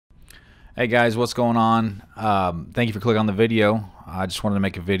Hey guys, what's going on? Thank you for clicking on the video. I just wanted to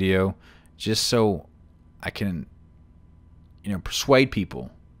make a video just so I can, persuade people.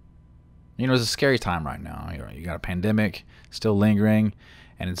 It's a scary time right now. You got a pandemic still lingering,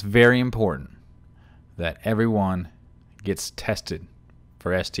 and it's very important that everyone gets tested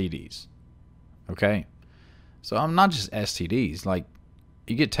for STDs. Okay? So I'm not just STDs. Like,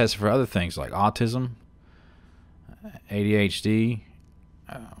 you get tested for other things like autism, ADHD,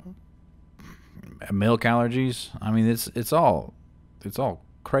 milk allergies. I mean, it's all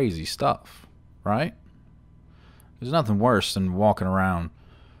crazy stuff, right? There's nothing worse than walking around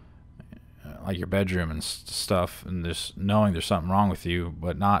like your bedroom and stuff, and just knowing there's something wrong with you,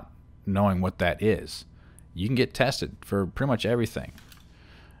 but not knowing what that is. You can get tested for pretty much everything,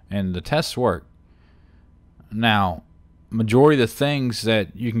 and the tests work. Now, majority of the things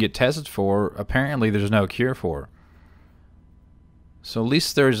that you can get tested for, apparently there's no cure for. So at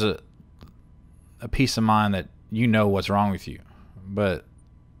least there's a peace of mind that you know what's wrong with you. But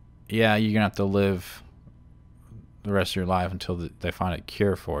yeah, you're gonna have to live the rest of your life until they find a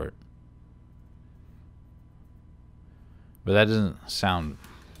cure for it. But that doesn't sound...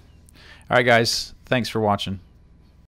 Alright guys, thanks for watching.